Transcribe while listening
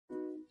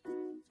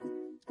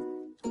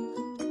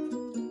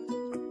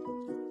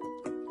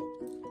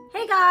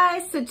Hey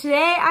guys, so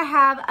today I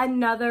have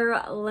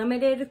another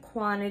limited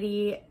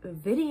quantity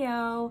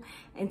video,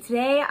 and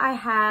today I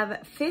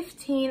have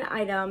 15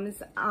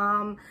 items.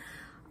 I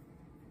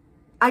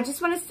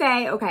just want to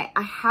say, okay,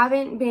 I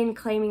haven't been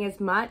claiming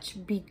as much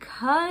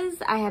because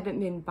I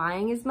haven't been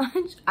buying as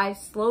much. I've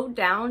slowed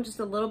down just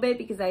a little bit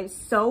because I have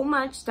so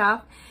much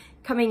stuff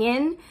coming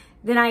in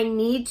that I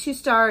need to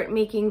start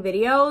making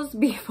videos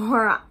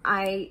before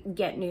I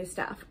get new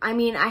stuff. I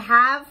mean, I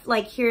have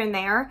like here and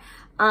there.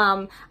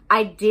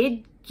 I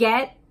did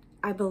get,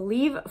 I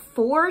believe,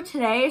 4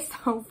 today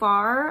so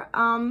far.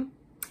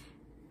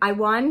 I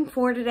won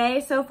 4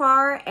 today so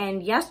far,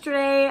 and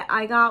yesterday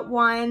I got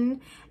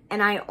 1,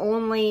 and I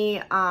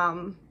only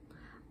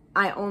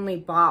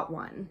bought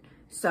 1.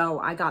 So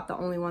I got the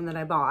only one that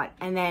I bought.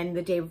 And then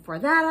the day before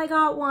that I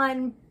got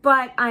 1,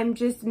 but I'm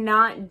just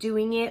not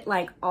doing it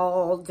like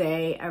all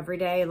day, every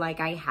day like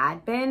I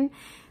had been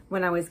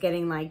when I was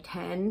getting like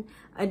 10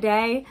 a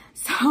day.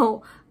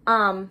 So,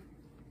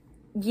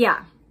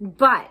 yeah,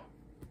 but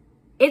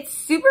it's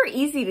super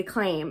easy to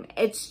claim.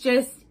 It's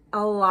just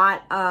a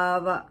lot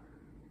of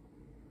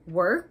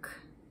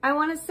work, I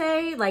want to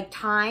say, like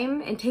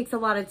time, and takes a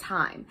lot of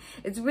time.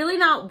 It's really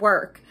not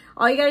work.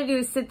 All you got to do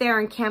is sit there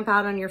and camp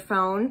out on your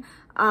phone.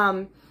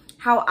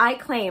 How I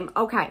claim,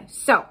 okay,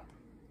 so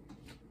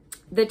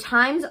the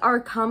times are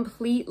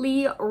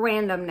completely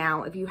random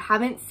now. If you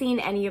haven't seen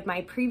any of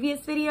my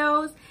previous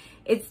videos,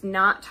 it's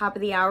not top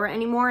of the hour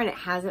anymore, and it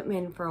hasn't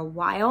been for a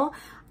while.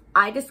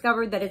 I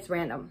discovered that it's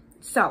random.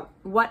 So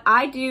what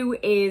I do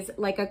is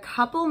like a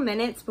couple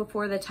minutes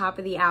before the top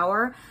of the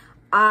hour,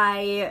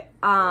 I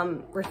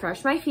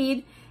refresh my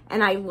feed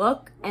and I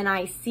look and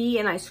I see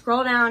and I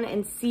scroll down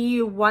and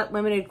see what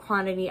limited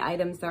quantity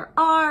items there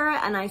are.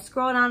 And I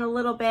scroll down a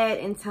little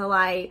bit until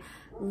I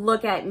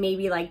look at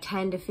maybe like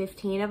 10 to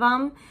 15 of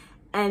them.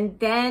 And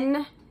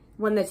then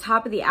when the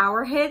top of the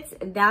hour hits,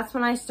 that's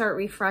when I start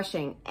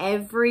refreshing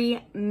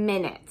every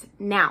minute.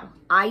 Now,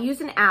 I use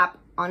an app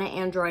on an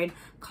Android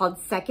called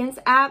Seconds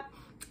app,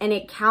 and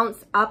it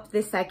counts up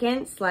the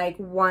seconds like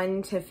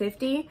 1 to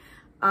 50,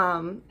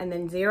 and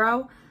then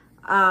 0,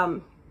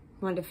 1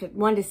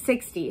 to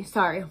 60,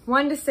 sorry,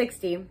 1 to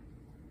 60,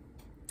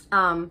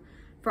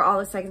 for all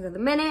the seconds of the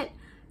minute.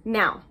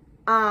 Now,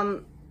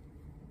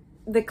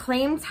 the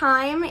claim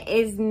time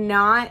is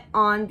not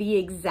on the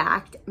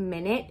exact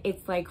minute.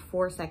 It's like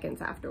 4 seconds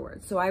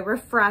afterwards. So I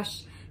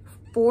refresh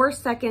 4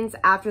 seconds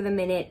after the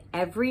minute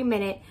every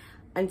minute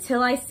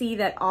until I see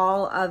that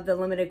all of the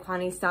limited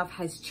quantity stuff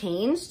has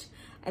changed,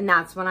 and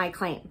that's when I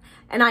claim.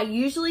 And I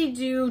usually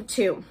do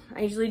 2.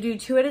 I usually do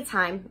 2 at a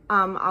time.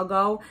 I'll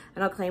go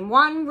and I'll claim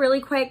 1 really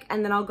quick,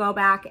 and then I'll go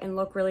back and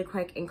look really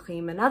quick and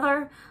claim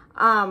another.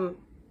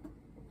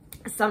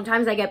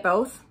 Sometimes I get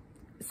both.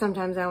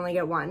 Sometimes I only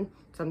get 1.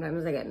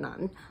 Sometimes I get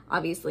none,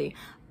 obviously.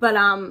 But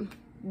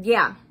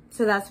yeah,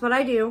 so that's what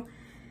I do.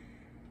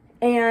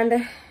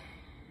 And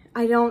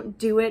I don't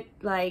do it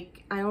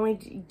like, I only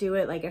do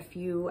it like a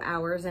few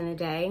hours in a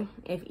day,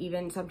 if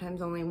even,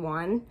 sometimes only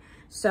 1.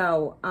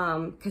 So,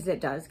 cause it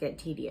does get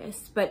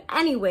tedious. But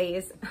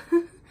anyways,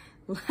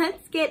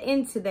 let's get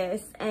into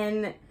this.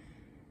 And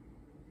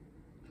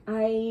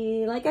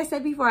like I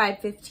said before, I have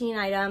 15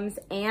 items.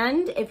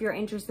 And if you're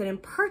interested in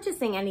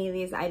purchasing any of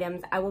these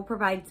items, I will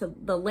provide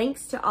the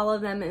links to all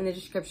of them in the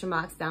description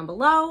box down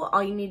below.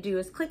 All you need to do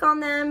is click on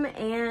them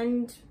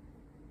and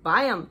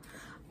buy them.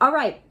 All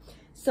right.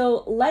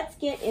 So let's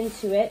get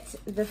into it.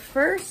 The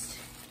first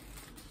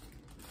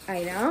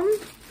item,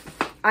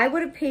 I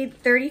would have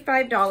paid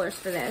 $35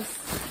 for this,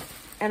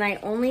 and I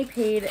only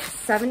paid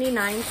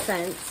 79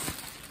 cents.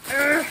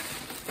 Ugh.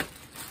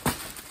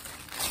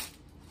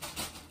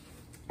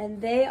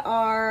 And they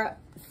are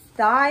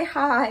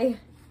thigh-high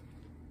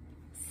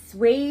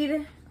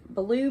suede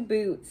blue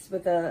boots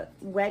with a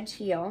wedge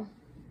heel.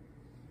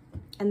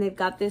 And they've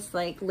got this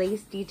like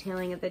lace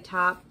detailing at the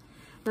top.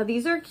 Now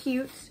these are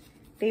cute.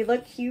 They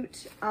look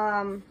cute.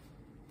 I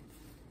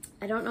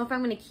don't know if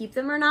I'm going to keep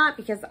them or not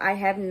because I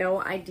have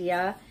no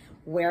idea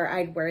where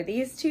I'd wear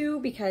these to,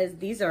 because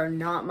these are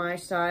not my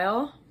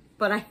style.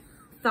 But I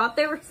thought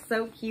they were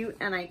so cute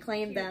and I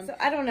claimed them. So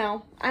I don't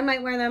know. I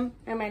might wear them.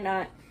 I might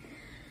not.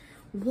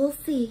 We'll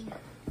see.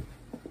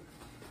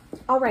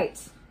 All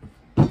right.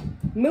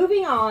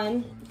 Moving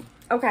on.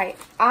 Okay.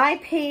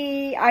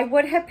 I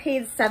would have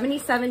paid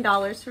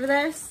 $77 for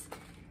this,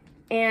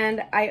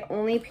 and I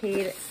only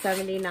paid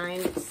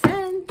 79 cents.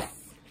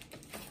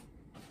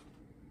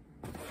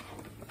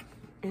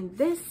 And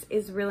this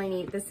is really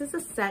neat. This is a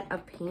set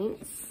of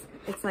paints.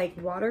 It's like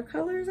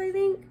watercolors, I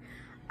think.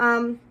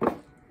 And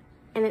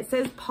it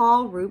says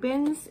Paul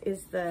Rubens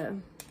is the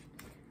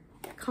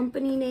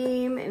company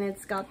name, and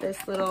it's got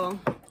this little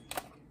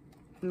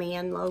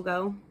man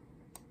logo.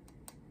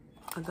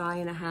 A guy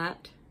in a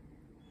hat.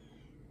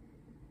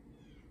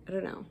 I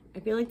don't know.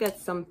 I feel like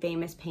that's some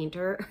famous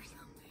painter or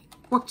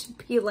something. Want to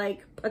be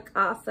like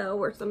Picasso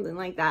or something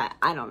like that.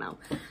 I don't know.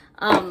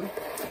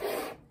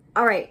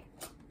 All right.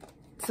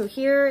 So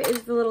here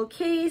is the little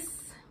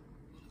case,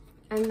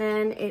 and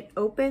then it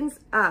opens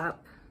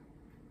up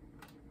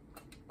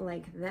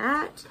like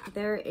that.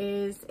 There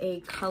is a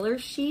color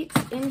sheet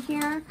in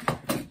here.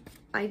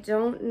 I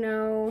don't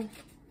know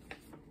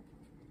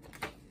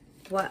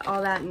what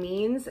all that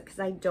means because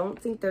I don't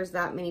think there's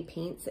that many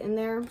paints in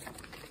there.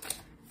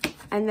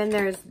 And then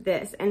there's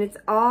this, and it's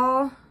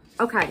all,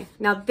 okay,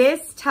 now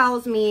this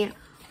tells me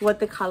what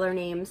the color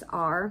names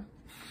are.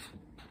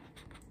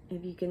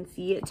 If you can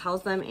see, it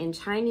tells them in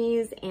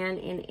Chinese and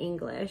in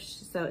English.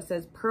 So it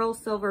says pearl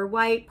silver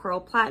white, pearl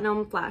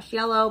platinum, flash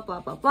yellow,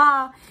 blah, blah,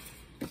 blah.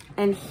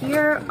 And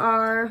here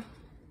are,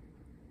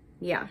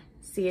 yeah,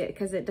 see it,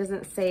 because it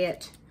doesn't say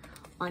it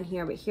on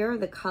here, but here are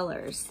the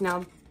colors.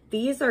 Now,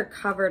 these are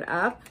covered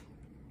up.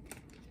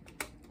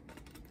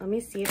 Let me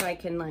see if I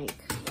can like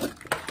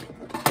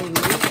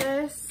remove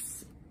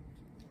this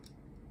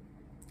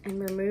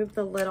and remove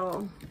the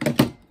little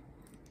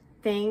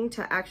thing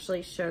to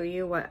actually show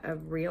you what a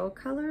real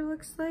color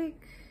looks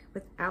like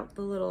without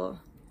the little,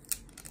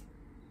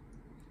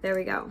 there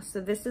we go.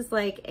 So this is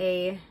like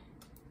a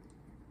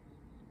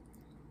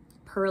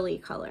pearly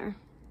color.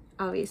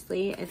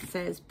 Obviously it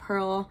says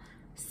pearl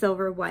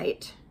silver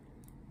white.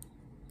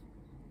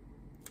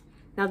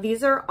 Now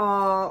these are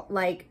all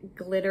like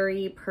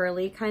glittery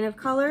pearly kind of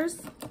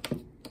colors,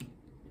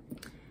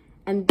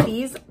 and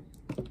these,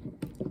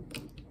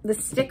 the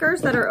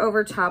stickers that are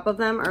over top of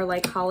them are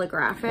like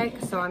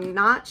holographic, so I'm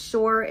not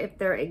sure if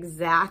they're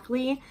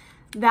exactly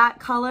that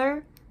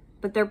color,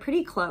 but they're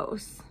pretty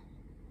close.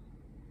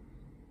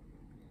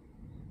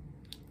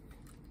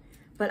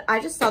 But I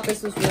just thought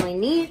this was really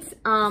neat.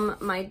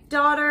 My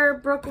daughter,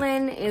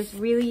 Brooklyn, is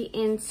really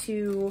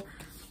into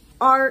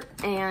art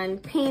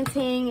and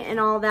painting and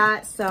all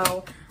that,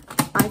 so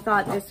I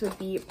thought this would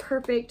be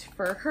perfect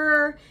for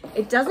her.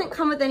 It doesn't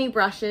come with any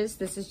brushes.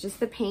 This is just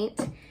the paint,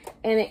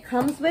 and it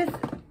comes with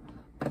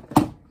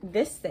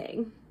this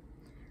thing,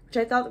 which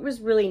I thought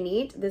was really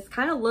neat. This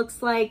kind of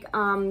looks like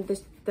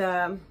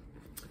the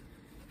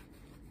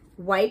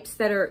wipes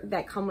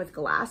that come with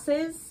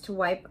glasses to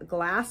wipe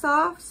glass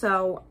off.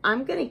 So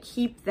I'm gonna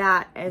keep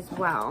that as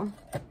well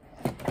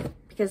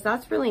because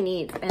that's really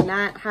neat, and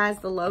that has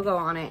the logo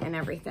on it and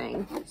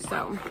everything.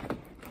 So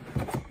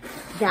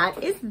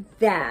that is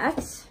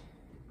that.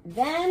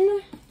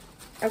 Then,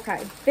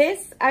 okay,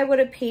 this I would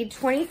have paid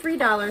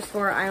 $23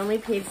 for. I only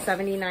paid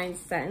 79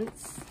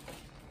 cents.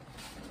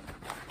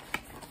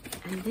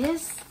 And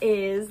this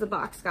is, the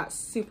box got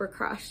super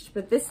crushed,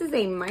 but this is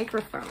a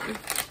microphone.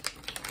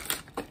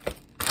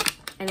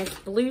 And it's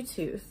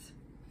Bluetooth,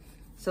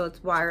 so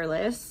it's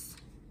wireless.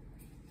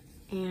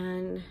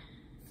 And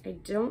I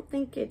don't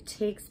think it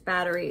takes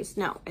batteries.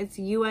 No, it's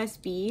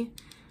USB.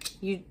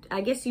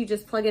 I guess you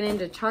just plug it in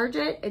to charge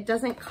it. It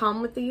doesn't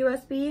come with the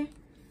USB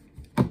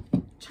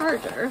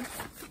charger.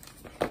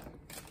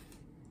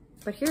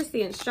 But here's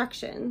the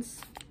instructions.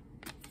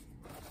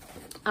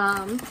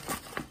 And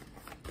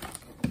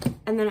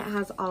then it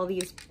has all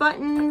these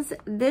buttons.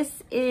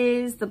 This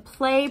is the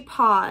play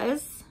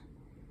pause.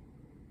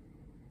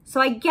 So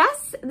I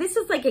guess this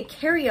is like a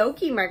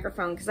karaoke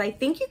microphone because I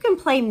think you can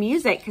play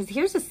music, because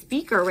here's a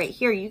speaker right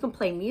here. You can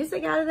play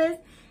music out of this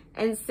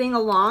and sing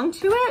along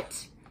to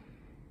it.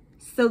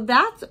 So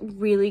that's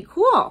really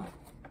cool.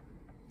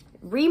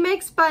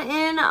 Remix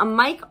button, a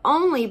mic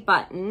only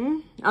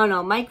button. Oh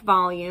no, mic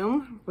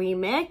volume,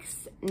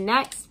 remix,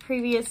 next,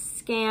 previous,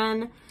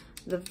 scan,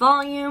 the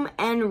volume,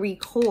 and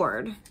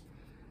record.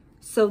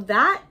 So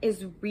that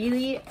is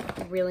really,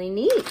 really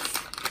neat.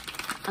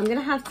 I'm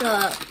gonna have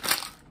to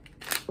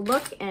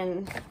look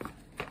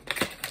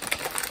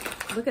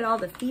at all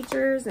the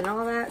features and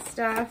all that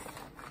stuff.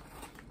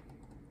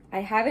 I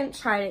haven't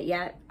tried it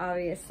yet,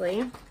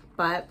 obviously,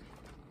 but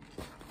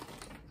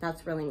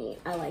that's really neat.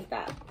 I like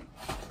that.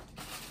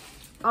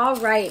 All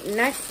right,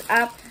 next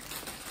up,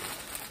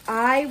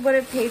 I would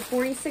have paid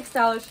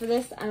 $46 for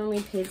this. I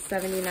only paid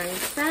 79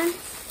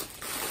 cents.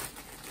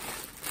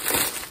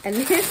 And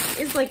this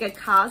is like a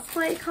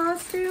cosplay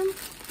costume.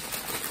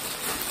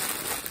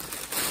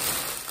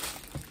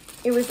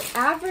 It was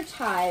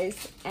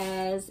advertised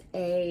as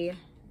a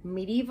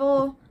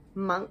medieval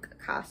monk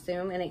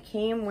costume, and it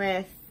came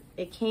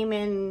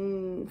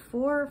in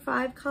 4 or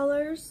 5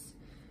 colors.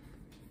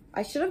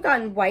 I should have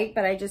gotten white,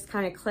 but I just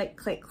kind of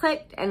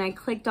clicked, and I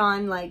clicked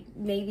on like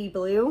navy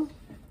blue.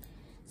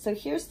 So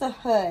here's the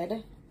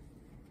hood.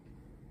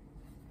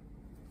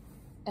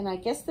 And I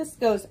guess this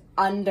goes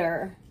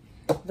under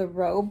the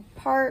robe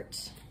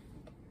part.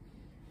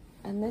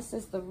 And this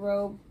is the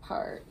robe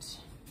part.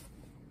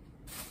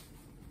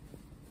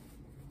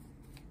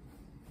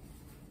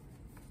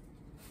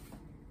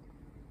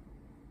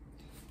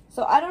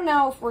 So I don't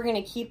know if we're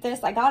gonna keep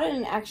this. I got it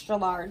in extra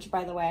large,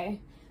 by the way.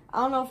 I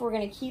don't know if we're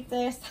gonna keep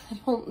this. I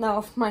don't know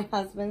if my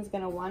husband's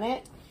gonna want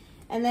it.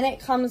 And then it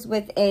comes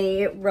with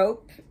a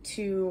rope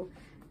to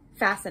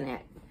fasten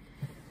it.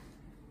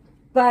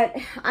 But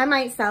I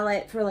might sell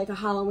it for like a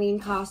Halloween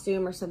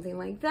costume or something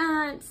like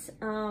that.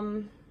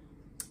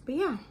 But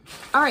yeah.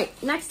 All right,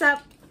 next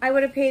up, I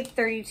would have paid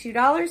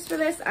 $32 for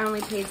this. I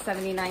only paid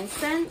 79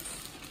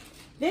 cents.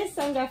 This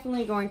I'm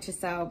definitely going to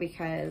sell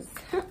because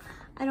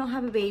I don't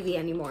have a baby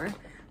anymore.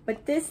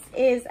 But this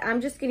is,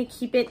 I'm just gonna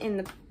keep it in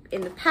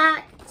the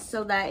pack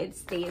so that it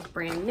stays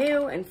brand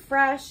new and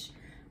fresh.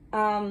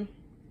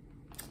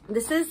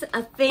 This is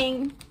a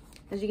thing,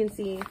 as you can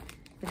see,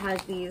 it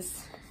has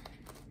these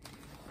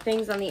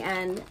things on the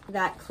end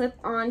that clip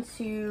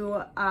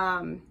onto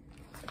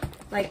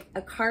like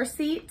a car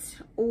seat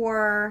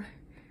or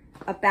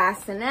a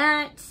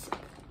bassinet.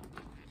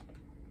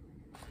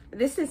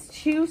 This is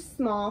too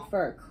small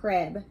for a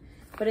crib,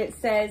 but it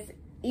says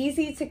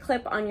easy to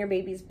clip on your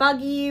baby's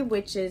buggy,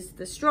 which is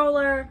the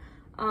stroller.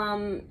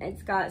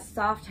 It's got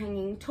soft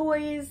hanging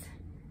toys,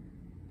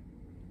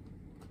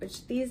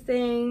 which these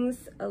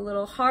things, a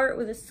little heart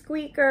with a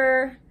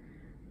squeaker,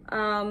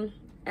 and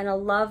a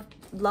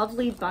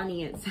lovely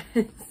bunny, it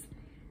says.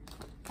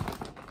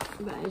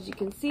 But as you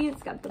can see,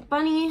 it's got the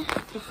bunny,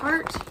 the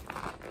heart.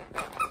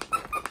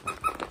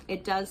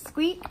 It does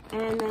squeak,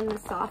 and then the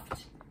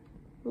soft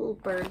little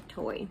bird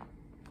toy.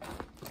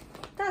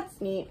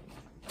 That's neat.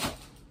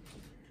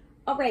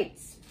 All right.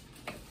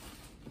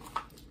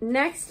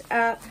 Next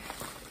up,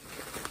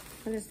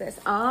 what is this?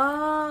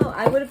 Oh,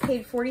 I would have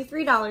paid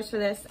 $43 for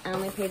this. I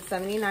only paid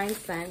 79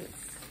 cents.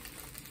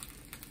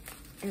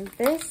 And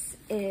this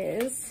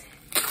is,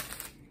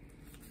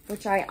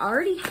 which I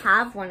already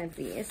have one of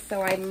these,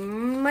 so I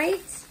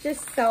might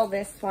just sell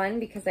this one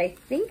because I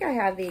think I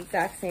have the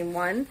exact same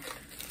one.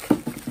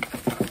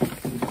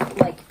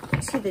 Like,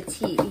 to the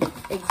T,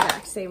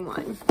 exact same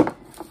one.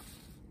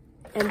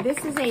 And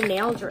this is a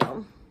nail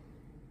drill.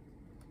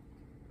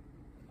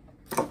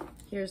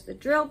 Here's the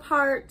drill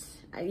part.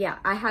 Yeah,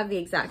 I have the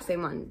exact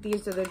same one.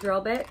 These are the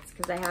drill bits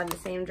because I have the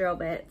same drill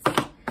bits.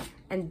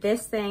 And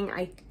this thing,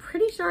 I'm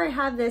pretty sure I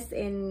have this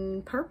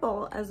in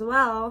purple as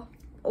well.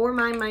 Or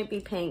mine might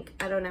be pink,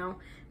 I don't know.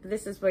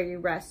 This is where you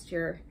rest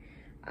your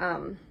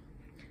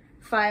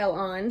file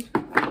on.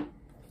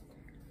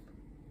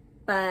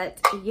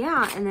 But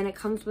yeah, and then it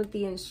comes with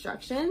the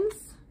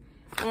instructions.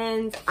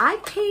 And I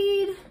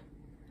paid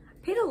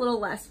a little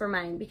less for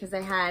mine because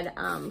I had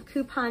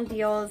coupon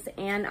deals,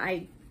 and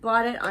I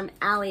bought it on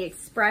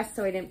AliExpress,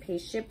 so I didn't pay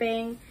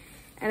shipping.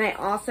 And I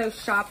also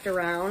shopped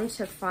around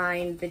to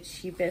find the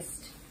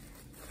cheapest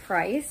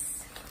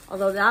price,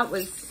 although that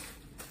was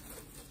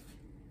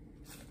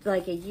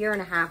like a year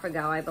and a half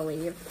ago, I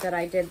believe, that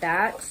I did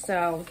that.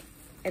 So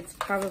it's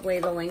probably,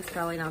 the link's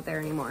probably not there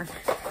anymore.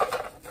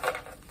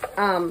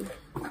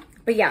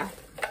 But yeah,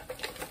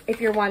 if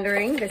you're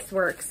wondering, this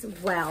works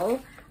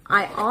well.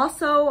 I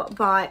also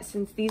bought,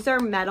 since these are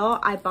metal,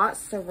 I bought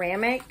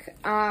ceramic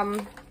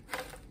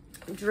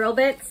drill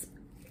bits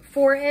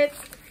for it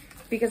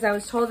because I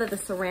was told that the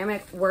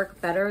ceramic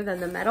work better than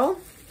the metal.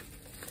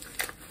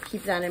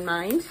 Keep that in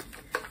mind.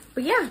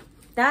 But yeah,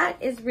 that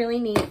is really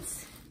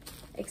neat.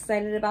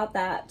 Excited about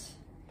that.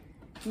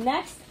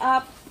 Next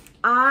up,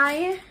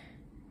 I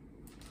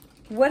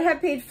would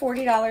have paid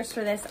 $40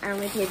 for this. I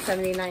only paid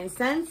 79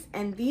 cents.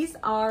 And these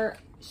are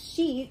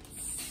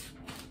sheets,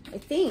 I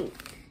think.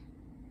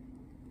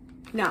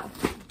 No,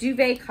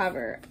 duvet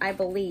cover, I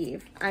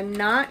believe. I'm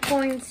not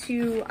going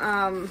to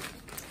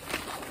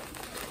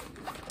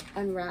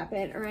unwrap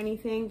it or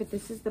anything, but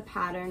this is the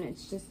pattern.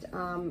 It's just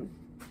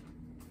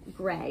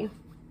gray.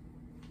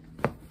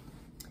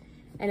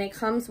 And it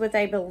comes with,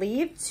 I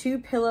believe, 2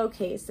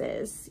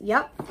 pillowcases.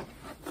 Yep.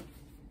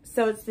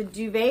 So it's the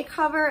duvet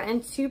cover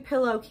and 2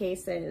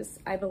 pillowcases,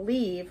 I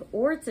believe,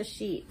 or it's a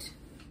sheet.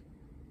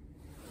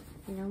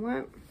 You know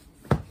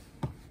what?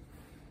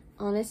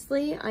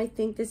 Honestly, I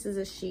think this is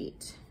a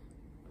sheet.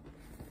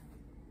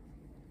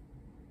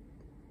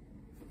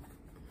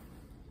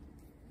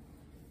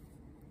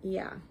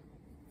 Yeah,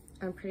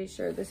 I'm pretty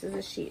sure this is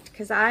a sheet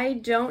because I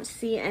don't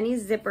see any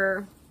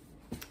zipper.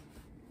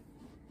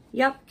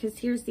 Yep, because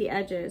here's the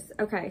edges.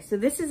 Okay, so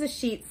this is a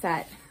sheet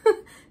set.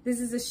 This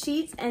is a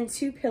sheet and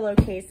 2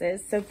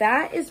 pillowcases. So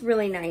that is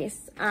really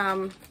nice.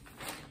 And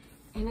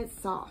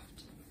it's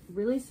soft,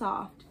 really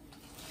soft.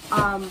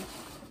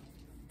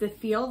 The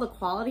feel, the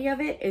quality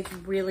of it is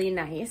really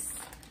nice.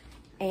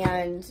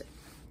 And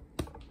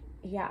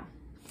yeah,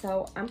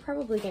 so I'm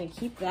probably gonna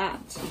keep that.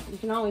 You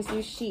can always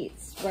use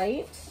sheets,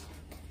 right?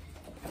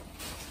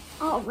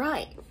 All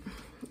right,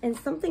 and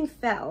something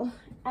fell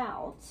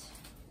out.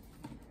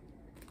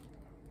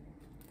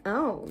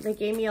 Oh, they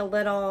gave me a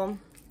little,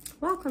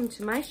 welcome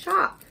to my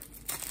shop.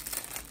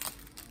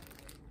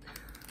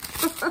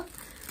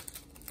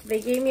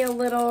 They gave me a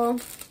little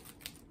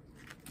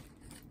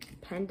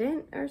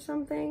pendant or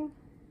something.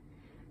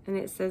 And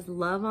it says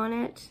love on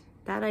it.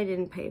 That I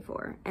didn't pay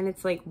for. And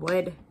it's like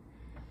wood.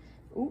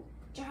 Ooh,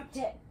 dropped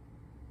it.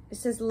 It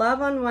says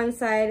love on one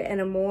side and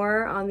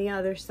amor on the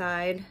other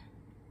side.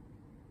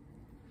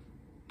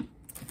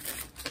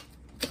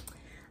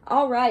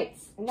 All right,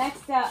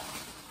 next up.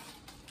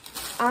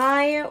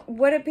 I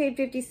would have paid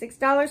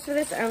 $56 for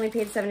this. I only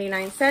paid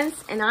 79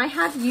 cents. And I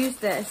have used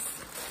this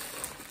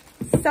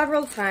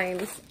several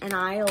times. And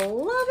I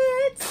love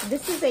it.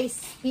 This is a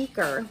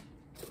speaker.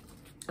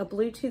 A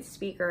Bluetooth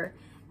speaker.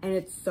 And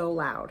it's so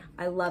loud.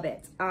 I love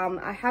it.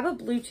 I have a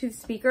Bluetooth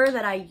speaker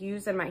that I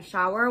use in my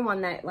shower,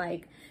 one that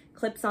like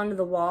clips onto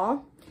the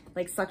wall,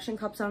 like suction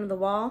cups onto the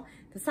wall.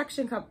 The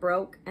suction cup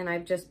broke and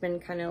I've just been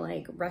kind of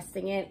like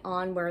resting it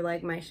on where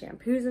like my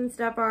shampoos and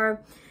stuff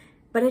are,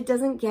 but it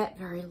doesn't get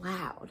very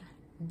loud.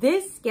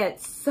 This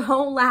gets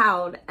so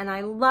loud and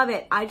I love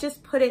it. I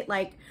just put it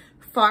like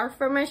far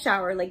from my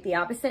shower, like the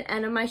opposite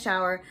end of my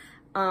shower,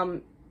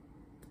 on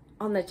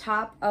the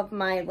top of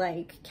my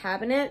like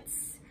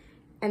cabinets,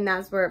 and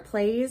that's where it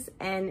plays,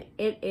 and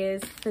it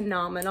is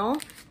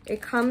phenomenal.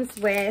 It comes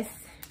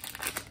with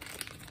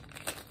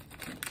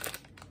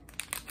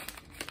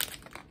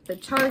the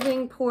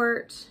charging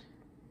port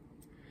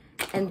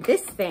and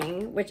this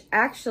thing, which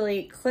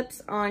actually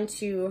clips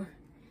onto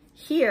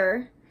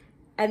here,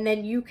 and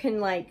then you can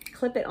like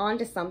clip it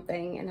onto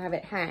something and have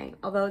it hang.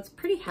 Although it's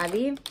pretty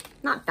heavy,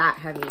 not that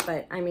heavy,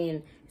 but I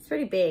mean, it's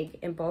pretty big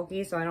and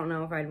bulky, so I don't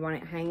know if I'd want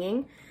it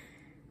hanging.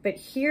 But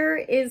here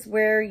is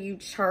where you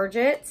charge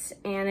it,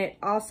 and it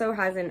also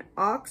has an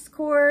aux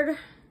cord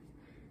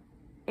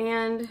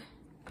and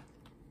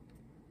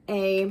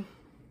a,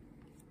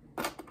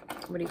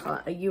 what do you call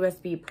it, a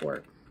USB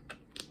port.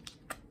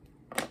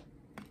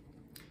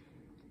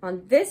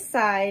 On this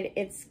side,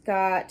 it's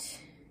got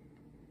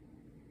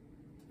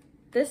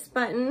this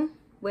button,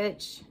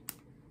 which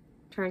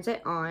turns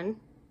it on.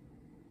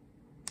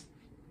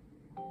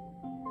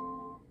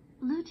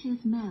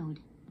 Bluetooth mode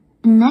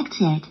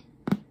connected.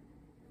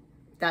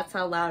 That's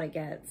how loud it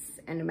gets.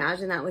 And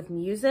imagine that with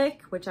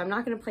music, which I'm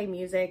not going to play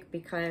music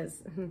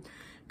because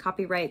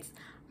copyrights.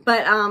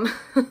 But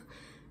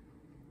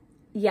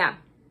yeah,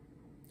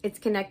 it's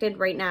connected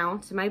right now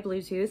to my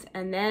Bluetooth.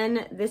 And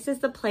then this is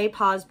the play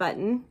pause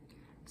button.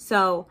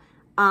 So,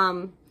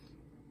 and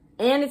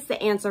it's the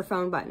answer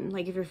phone button.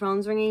 Like if your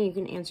phone's ringing, you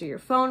can answer your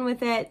phone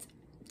with it.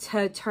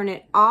 To turn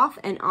it off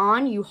and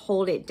on, you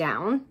hold it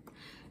down.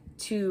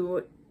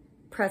 To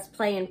press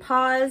play and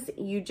pause,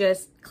 you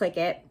just click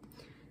it.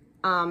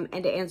 And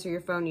to answer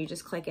your phone, you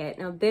just click it.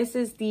 Now this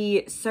is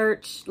the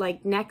search,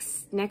 like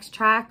next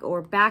track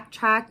or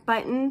backtrack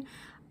button.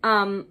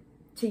 To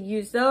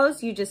use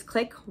those, you just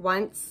click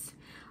once.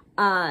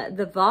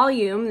 The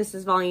volume, this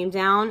is volume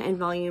down and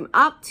volume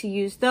up. To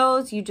use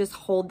those, you just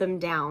hold them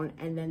down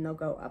and then they'll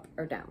go up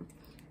or down.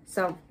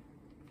 So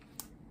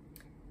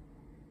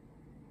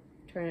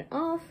turn it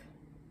off.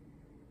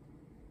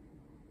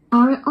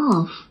 Power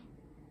off.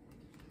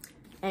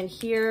 And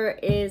here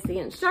is the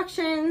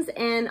instructions,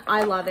 and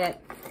I love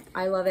it.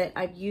 I love it.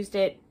 I've used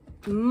it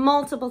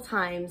multiple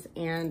times,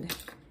 and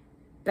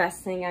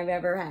best thing I've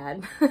ever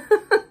had.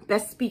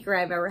 Best speaker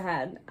I've ever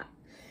had.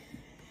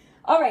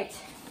 All right,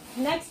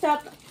 next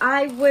up,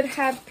 I would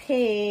have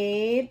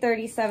paid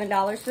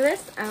 $37 for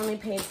this. I only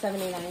paid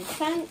 79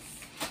 cents.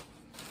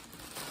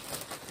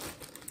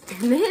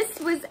 And this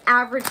was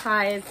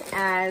advertised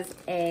as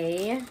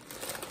a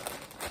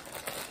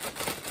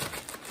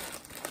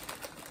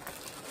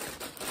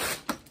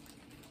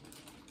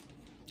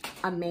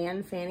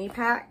man fanny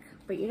pack,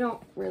 but you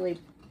don't really,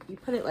 you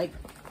put it like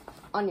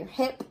on your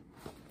hip,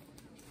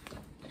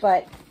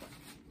 but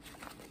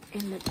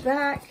in the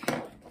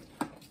back,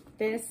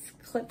 this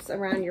clips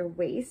around your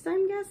waist,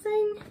 I'm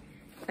guessing,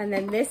 and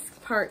then this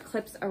part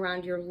clips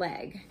around your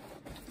leg.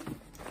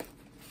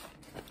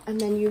 And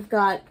then you've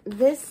got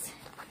this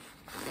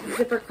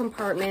zipper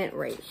compartment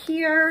right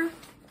here,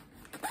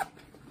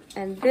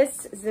 and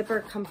this zipper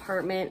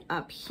compartment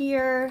up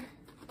here.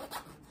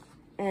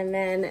 And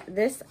then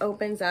this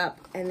opens up,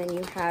 and then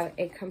you have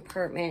a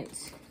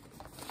compartment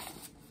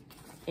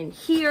in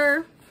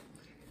here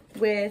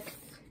with,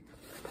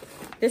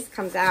 this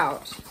comes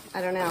out,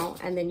 I don't know,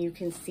 and then you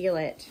can seal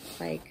it,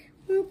 like,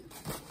 whoop.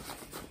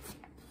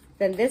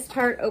 Then this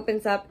part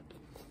opens up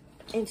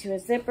into a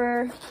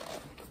zipper.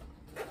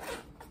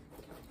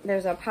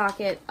 There's a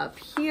pocket up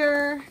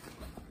here,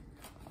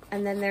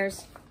 and then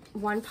there's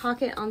one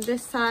pocket on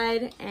this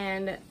side,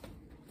 and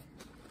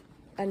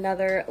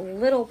another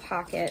little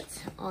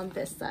pocket on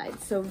this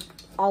side. So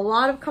a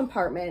lot of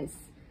compartments.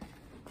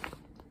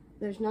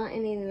 There's not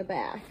any in the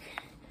back.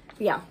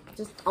 But yeah,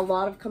 just a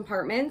lot of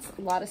compartments,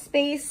 a lot of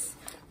space,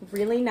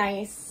 really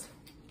nice.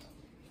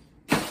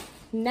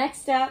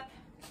 Next up,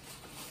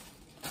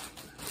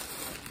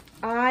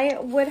 I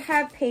would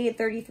have paid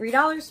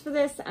 $33 for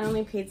this. I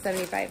only paid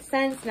 75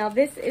 cents. Now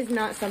this is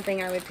not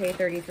something I would pay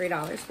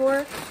 $33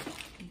 for,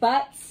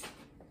 but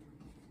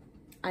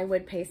I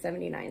would pay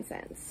 79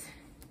 cents.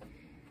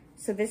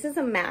 So this is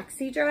a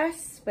maxi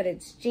dress, but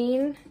it's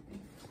jean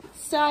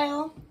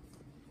style,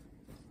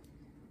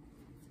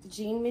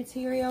 jean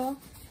material.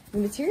 The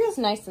material is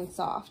nice and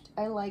soft.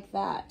 I like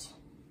that.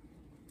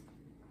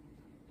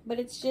 But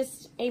it's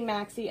just a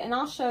maxi, and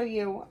I'll show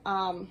you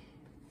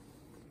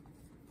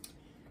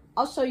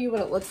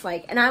what it looks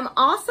like. And I'll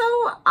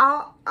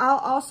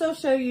also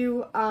show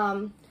you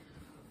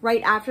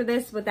right after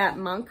this what that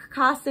monk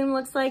costume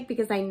looks like,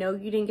 because I know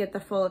you didn't get the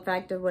full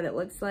effect of what it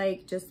looks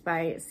like just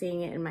by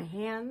seeing it in my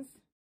hands.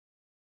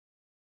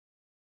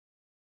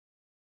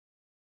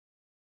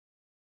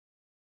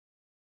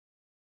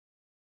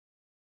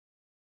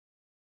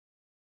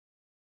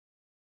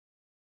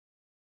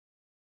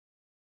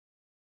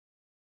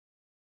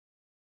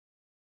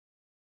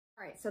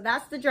 All right, so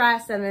that's the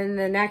dress, and then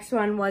the next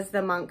one was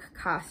the monk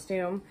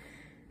costume.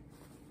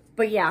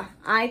 But yeah,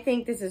 I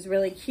think this is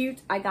really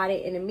cute. I got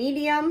it in a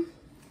medium,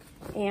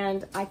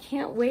 and I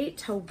can't wait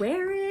to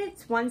wear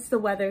it once the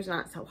weather's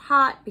not so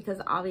hot,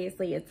 because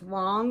obviously it's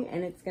long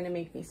and it's gonna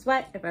make me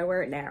sweat if I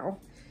wear it now.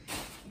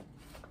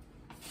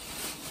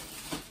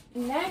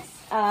 Next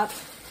up,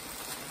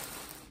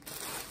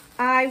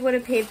 I would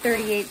have paid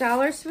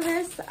 $38 for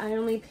this. I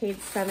only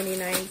paid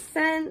 79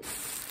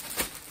 cents.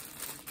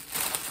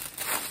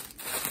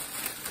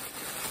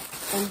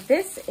 And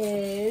this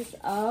is,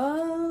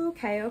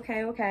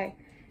 okay.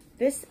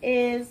 This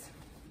is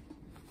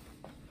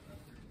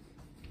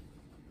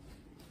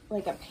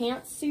like a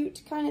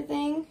pantsuit kind of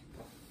thing.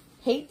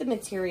 Hate the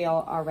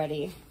material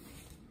already.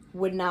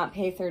 Would not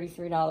pay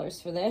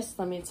 $33 for this,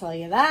 let me tell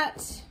you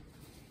that.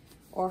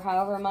 Or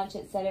however much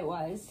it said it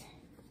was.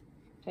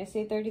 Did I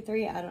say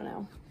 33? I don't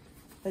know.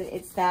 But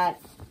it's that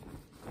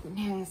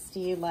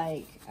nasty,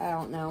 like, I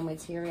don't know,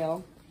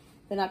 material.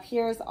 Then up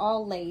here is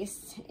all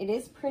laced. It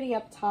is pretty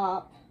up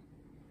top.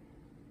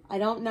 I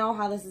don't know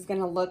how this is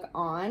gonna look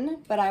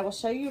on, but I will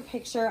show you a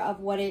picture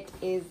of what it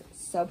is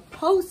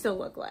supposed to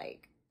look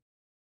like.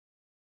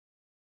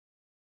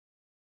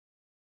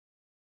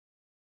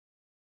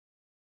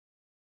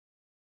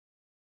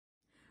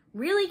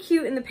 Really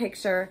cute in the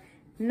picture.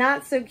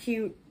 Not so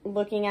cute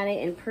looking at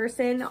it in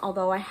person,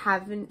 although I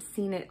haven't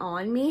seen it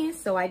on me,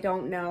 so I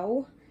don't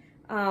know.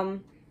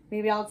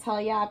 Maybe I'll tell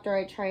you after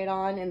I try it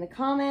on in the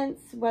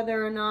comments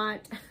whether or not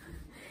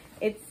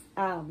it's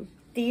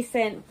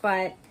decent,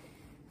 but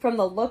from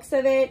the looks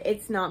of it,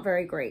 it's not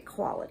very great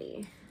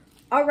quality.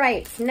 All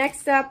right,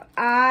 next up,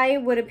 I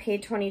would have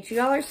paid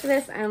 $22 for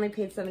this. I only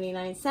paid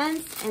 79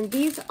 cents, and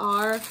these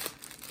are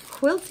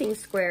quilting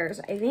squares.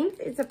 I think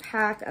it's a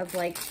pack of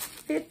like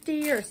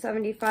 50 or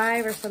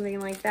 75 or something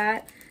like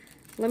that.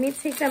 Let me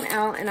take them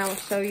out and I will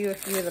show you a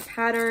few of the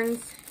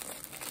patterns.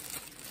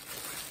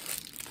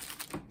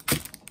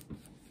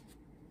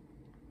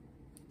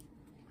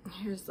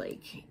 Here's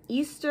like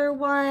Easter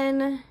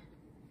one,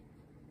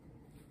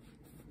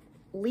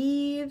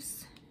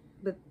 leaves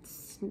with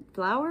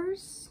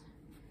flowers,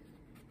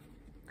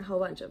 a whole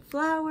bunch of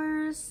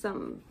flowers,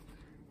 some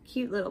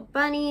cute little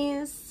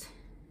bunnies,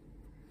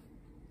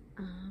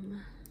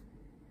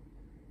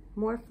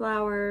 more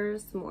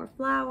flowers,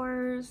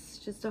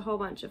 just a whole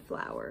bunch of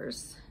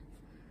flowers.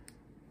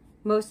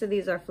 Most of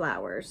these are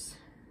flowers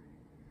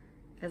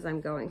as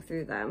I'm going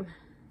through them.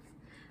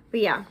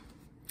 But yeah,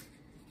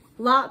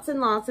 lots and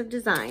lots of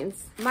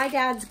designs. My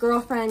dad's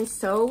girlfriend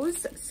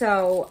sews,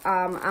 so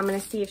I'm gonna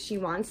see if she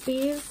wants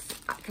these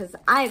because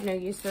I have no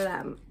use for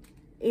them.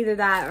 Either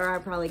that or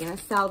I'm probably gonna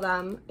sell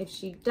them if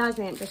she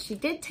doesn't, but she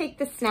did take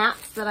the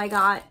snaps that I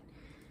got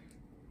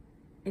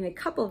in a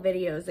couple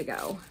videos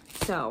ago,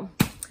 so,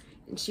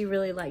 and she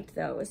really liked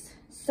those.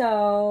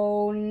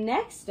 So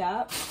next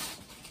up,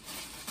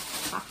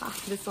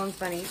 this one's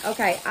funny.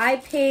 Okay,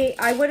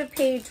 I would have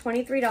paid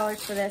 $23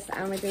 for this.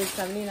 I only paid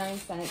 79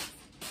 cents.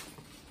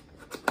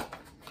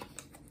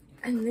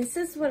 And this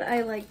is what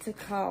I like to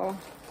call,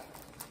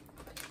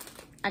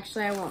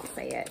 actually I won't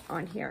say it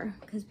on here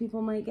because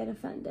people might get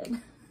offended.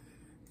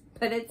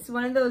 But it's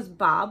one of those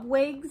bob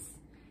wigs.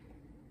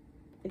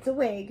 It's a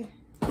wig.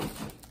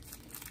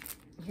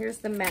 Here's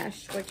the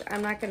mesh, which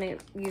I'm not gonna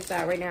use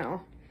that right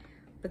now.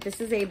 But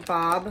this is a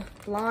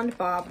blonde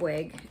bob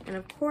wig. And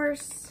of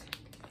course,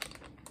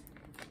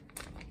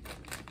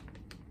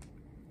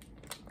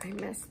 I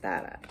messed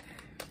that up.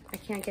 I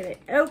can't get it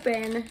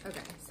open.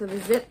 Okay, so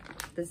the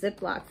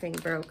Ziploc thing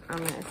broke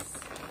on this.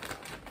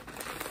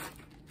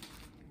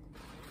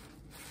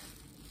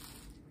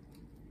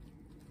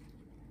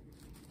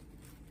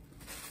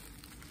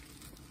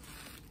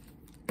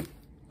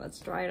 Let's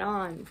try it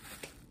on.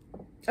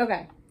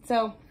 Okay,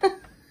 so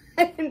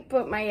I didn't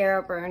put my hair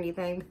up or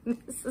anything.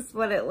 This is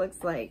what it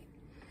looks like.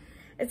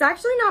 It's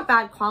actually not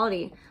bad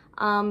quality.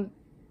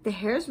 The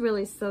hair is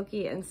really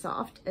silky and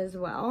soft as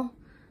well.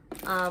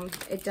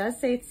 It does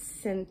say it's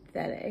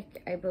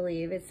synthetic, I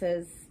believe. It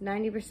says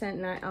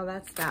 90%, oh,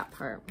 that's that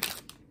part.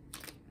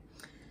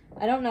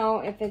 I don't know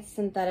if it's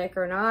synthetic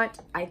or not.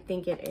 I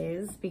think it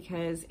is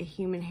because a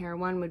human hair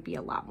one would be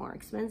a lot more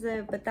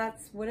expensive, but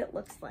that's what it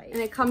looks like.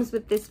 And it comes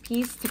with this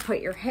piece to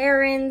put your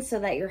hair in so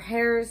that your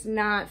hair is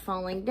not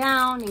falling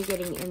down and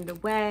getting in the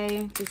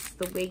way. This is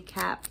the wig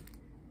cap.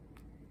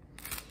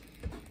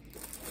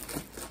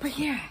 But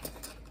yeah,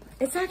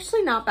 it's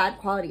actually not bad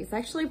quality. It's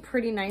actually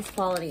pretty nice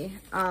quality.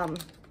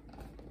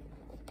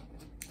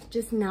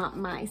 Just not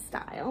my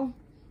style.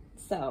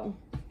 So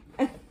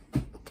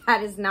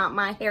that is not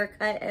my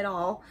haircut at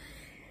all.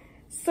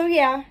 So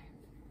yeah,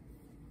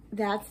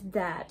 that's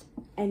that.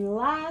 And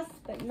last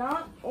but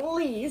not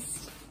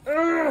least,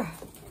 I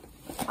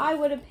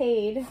would have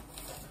paid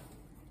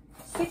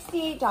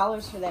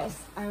 $68 for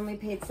this. I only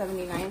paid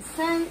 79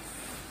 cents.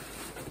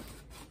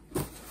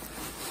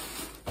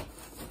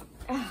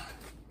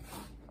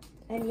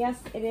 And yes,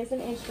 it is an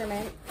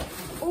instrument.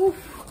 Oof.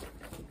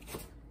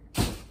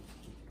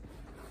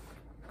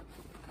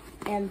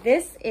 And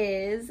this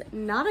is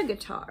not a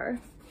guitar.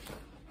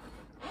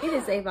 It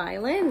is a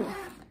violin.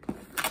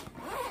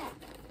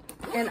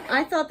 And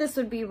I thought this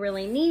would be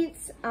really neat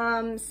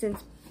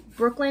since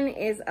Brooklyn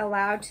is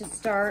allowed to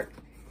start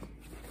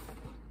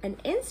an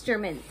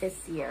instrument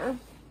this year,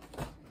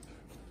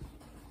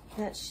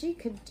 that she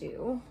could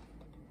do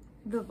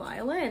the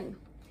violin.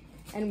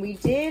 And we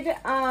did,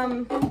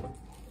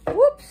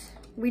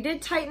 we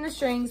did tighten the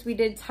strings, we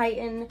did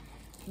tighten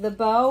the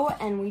bow,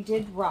 and we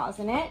did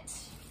rosin it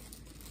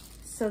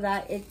so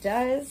that it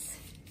does,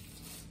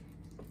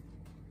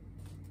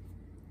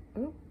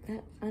 oh,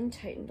 that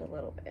untightened a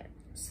little bit,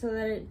 so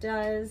that it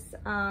does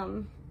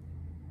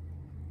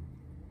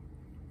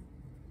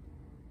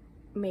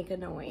make a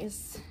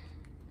noise.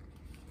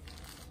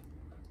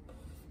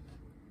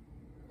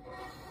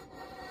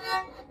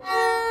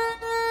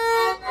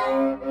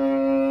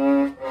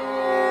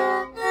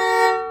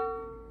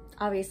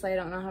 Obviously, I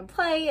don't know how to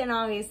play, and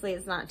obviously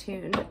it's not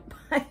tuned,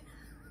 but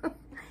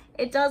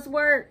it does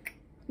work.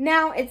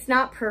 Now, it's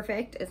not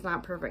perfect. It's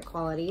not perfect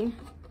quality.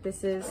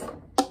 This is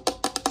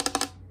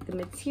the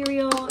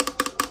material.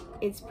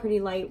 It's pretty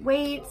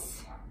lightweight.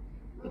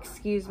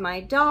 Excuse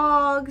my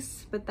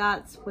dogs, but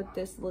that's what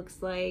this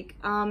looks like.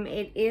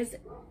 It is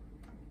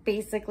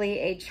basically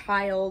a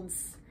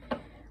child's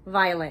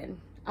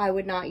violin. I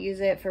would not use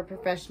it for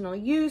professional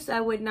use.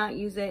 I would not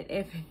use it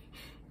if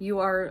you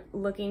are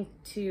looking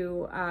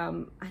to,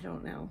 I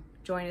don't know,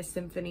 join a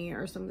symphony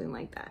or something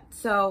like that.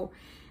 So,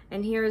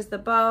 and here's the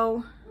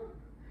bow.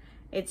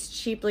 It's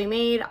cheaply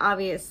made.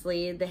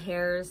 Obviously, the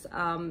hairs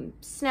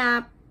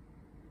snap,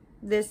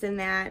 this and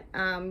that.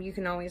 You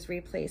can always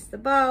replace the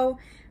bow,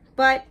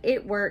 but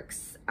it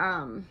works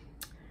for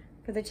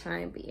the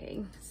time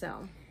being.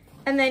 So,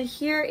 and then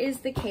here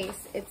is the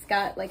case. It's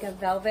got like a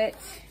velvet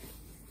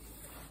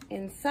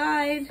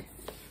inside,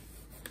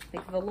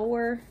 like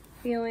velour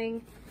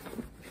feeling.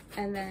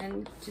 And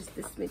then just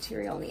this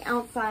material on the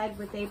outside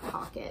with a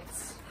pocket.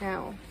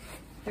 Now,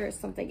 there is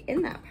something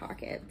in that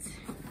pocket.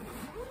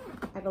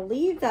 I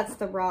believe that's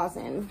the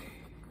rosin.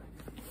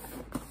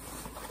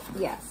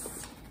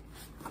 Yes.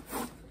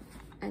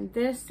 And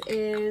this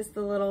is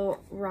the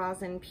little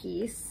rosin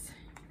piece.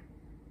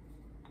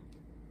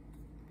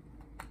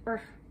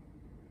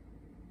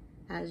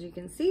 As you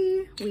can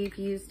see, we've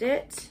used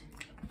it.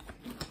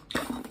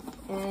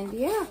 And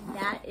yeah,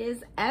 that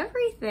is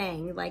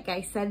everything. Like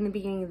I said in the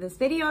beginning of this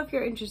video, if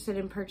you're interested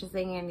in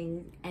purchasing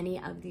any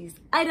of these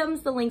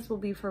items, the links will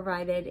be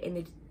provided in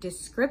the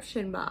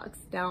description box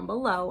down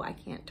below. I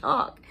can't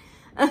talk.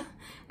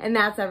 And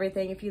that's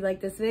everything. If you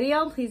like this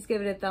video, please give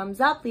it a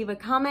thumbs up, leave a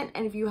comment,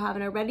 and if you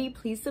haven't already,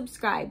 please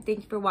subscribe.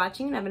 Thank you for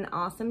watching and have an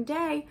awesome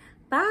day.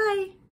 Bye.